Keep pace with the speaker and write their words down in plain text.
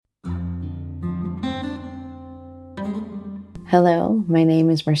Hello, my name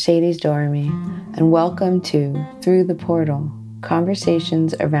is Mercedes Doramy, and welcome to Through the Portal,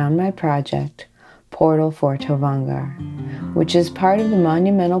 conversations around my project, Portal for Tovangar, which is part of the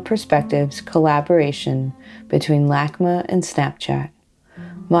Monumental Perspectives collaboration between LACMA and Snapchat.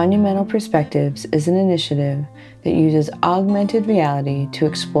 Monumental Perspectives is an initiative that uses augmented reality to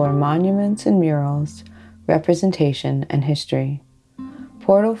explore monuments and murals, representation, and history.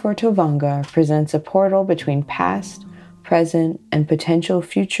 Portal for Tovangar presents a portal between past, present, and potential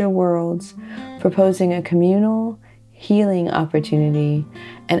future worlds, proposing a communal, healing opportunity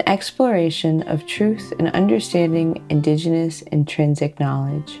and exploration of truth and understanding Indigenous intrinsic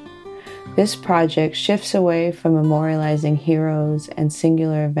knowledge. This project shifts away from memorializing heroes and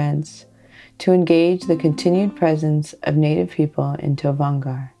singular events to engage the continued presence of Native people in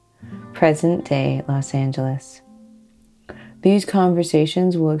Tovangar, present-day Los Angeles. These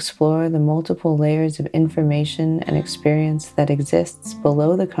conversations will explore the multiple layers of information and experience that exists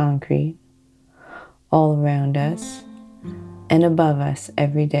below the concrete, all around us, and above us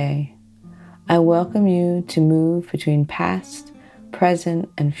every day. I welcome you to move between past, present,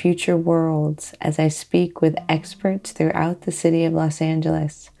 and future worlds as I speak with experts throughout the city of Los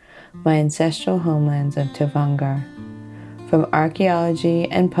Angeles, my ancestral homelands of Tovangar. From archaeology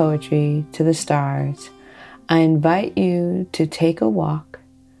and poetry to the stars, I invite you to take a walk,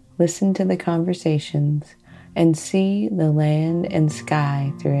 listen to the conversations, and see the land and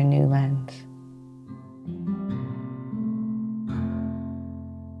sky through a new lens.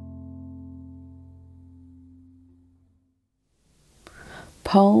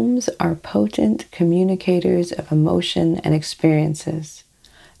 Poems are potent communicators of emotion and experiences,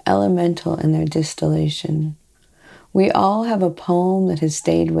 elemental in their distillation. We all have a poem that has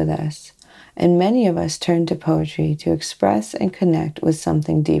stayed with us, and many of us turn to poetry to express and connect with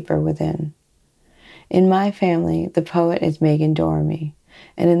something deeper within. In my family, the poet is Megan Doramy,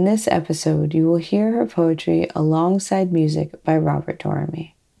 and in this episode you will hear her poetry alongside music by Robert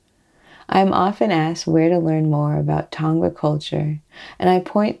Doramy. I am often asked where to learn more about Tongva culture, and I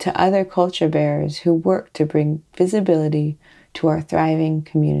point to other culture bearers who work to bring visibility to our thriving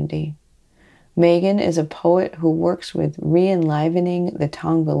community. Megan is a poet who works with re-enlivening the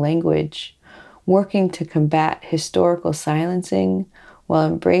Tongva language, working to combat historical silencing while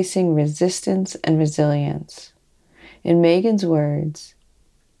embracing resistance and resilience. In Megan's words,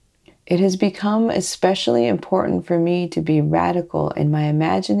 "It has become especially important for me to be radical in my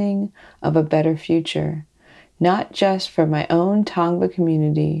imagining of a better future, not just for my own Tongva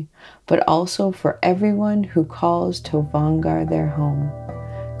community, but also for everyone who calls Tovangar their home."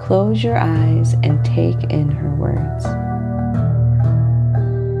 Close your eyes and take in her words.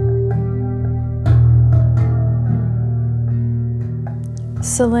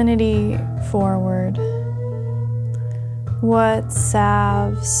 Salinity forward. What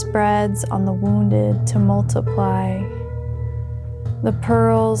salve spreads on the wounded to multiply? The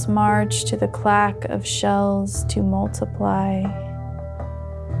pearls march to the clack of shells to multiply.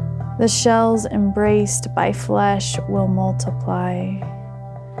 The shells embraced by flesh will multiply,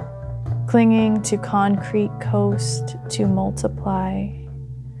 clinging to concrete coast to multiply.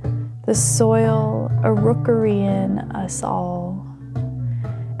 The soil a rookery in us all.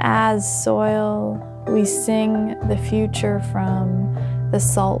 As soil, we sing the future from the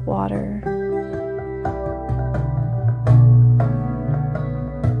salt water.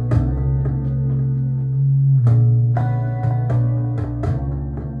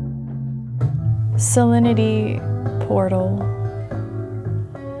 Salinity portal.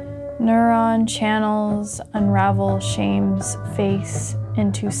 Neuron channels unravel shame's face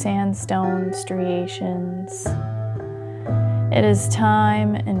into sandstone striations. It is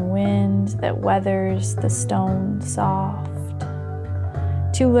time and wind that weathers the stone soft.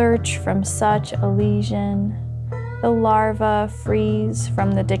 To lurch from such a lesion, the larva frees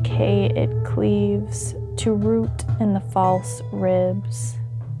from the decay it cleaves to root in the false ribs.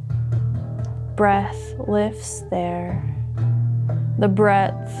 Breath lifts there. The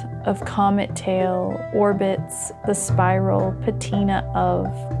breadth of comet tail orbits the spiral patina of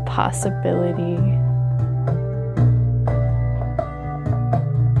possibility.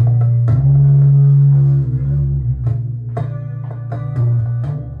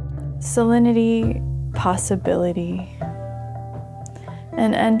 Salinity possibility.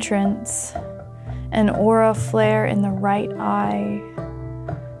 An entrance, an aura flare in the right eye,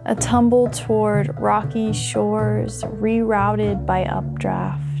 a tumble toward rocky shores rerouted by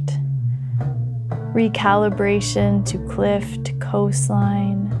updraft, recalibration to cliff to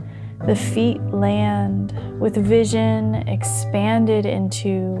coastline, the feet land with vision expanded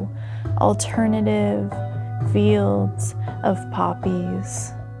into alternative fields of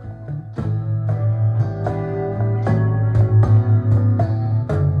poppies.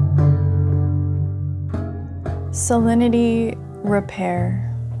 Salinity repair.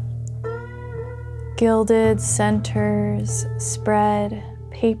 Gilded centers spread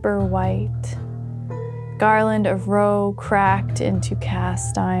paper white. Garland of roe cracked into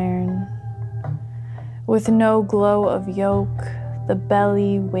cast iron. With no glow of yolk, the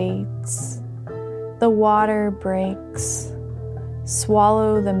belly waits. The water breaks.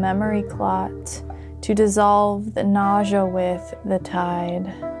 Swallow the memory clot to dissolve the nausea with the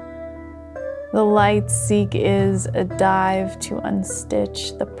tide. The light seek is a dive to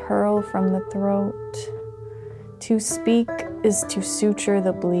unstitch the pearl from the throat. To speak is to suture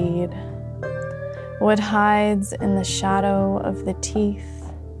the bleed. What hides in the shadow of the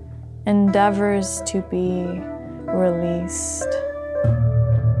teeth endeavors to be released.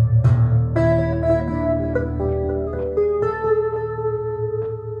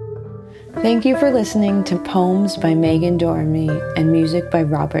 Thank you for listening to Poems by Megan Dormy and music by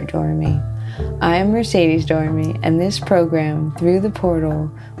Robert Dormy. I am Mercedes Dormy, and this program, Through the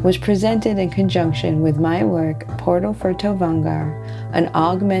Portal, was presented in conjunction with my work, Portal for Tovangar, an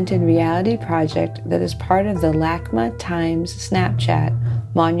augmented reality project that is part of the LACMA Times Snapchat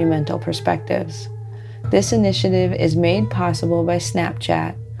Monumental Perspectives. This initiative is made possible by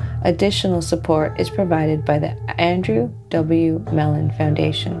Snapchat. Additional support is provided by the Andrew W. Mellon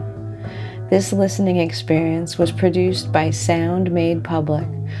Foundation. This listening experience was produced by Sound Made Public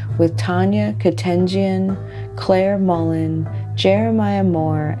with Tanya Katengian, Claire Mullen, Jeremiah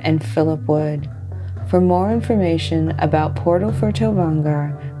Moore, and Philip Wood. For more information about Portal for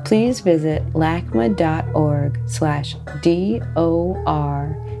Tovangar, please visit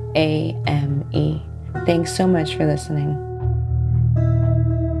lacma.org/DORAME. Thanks so much for listening.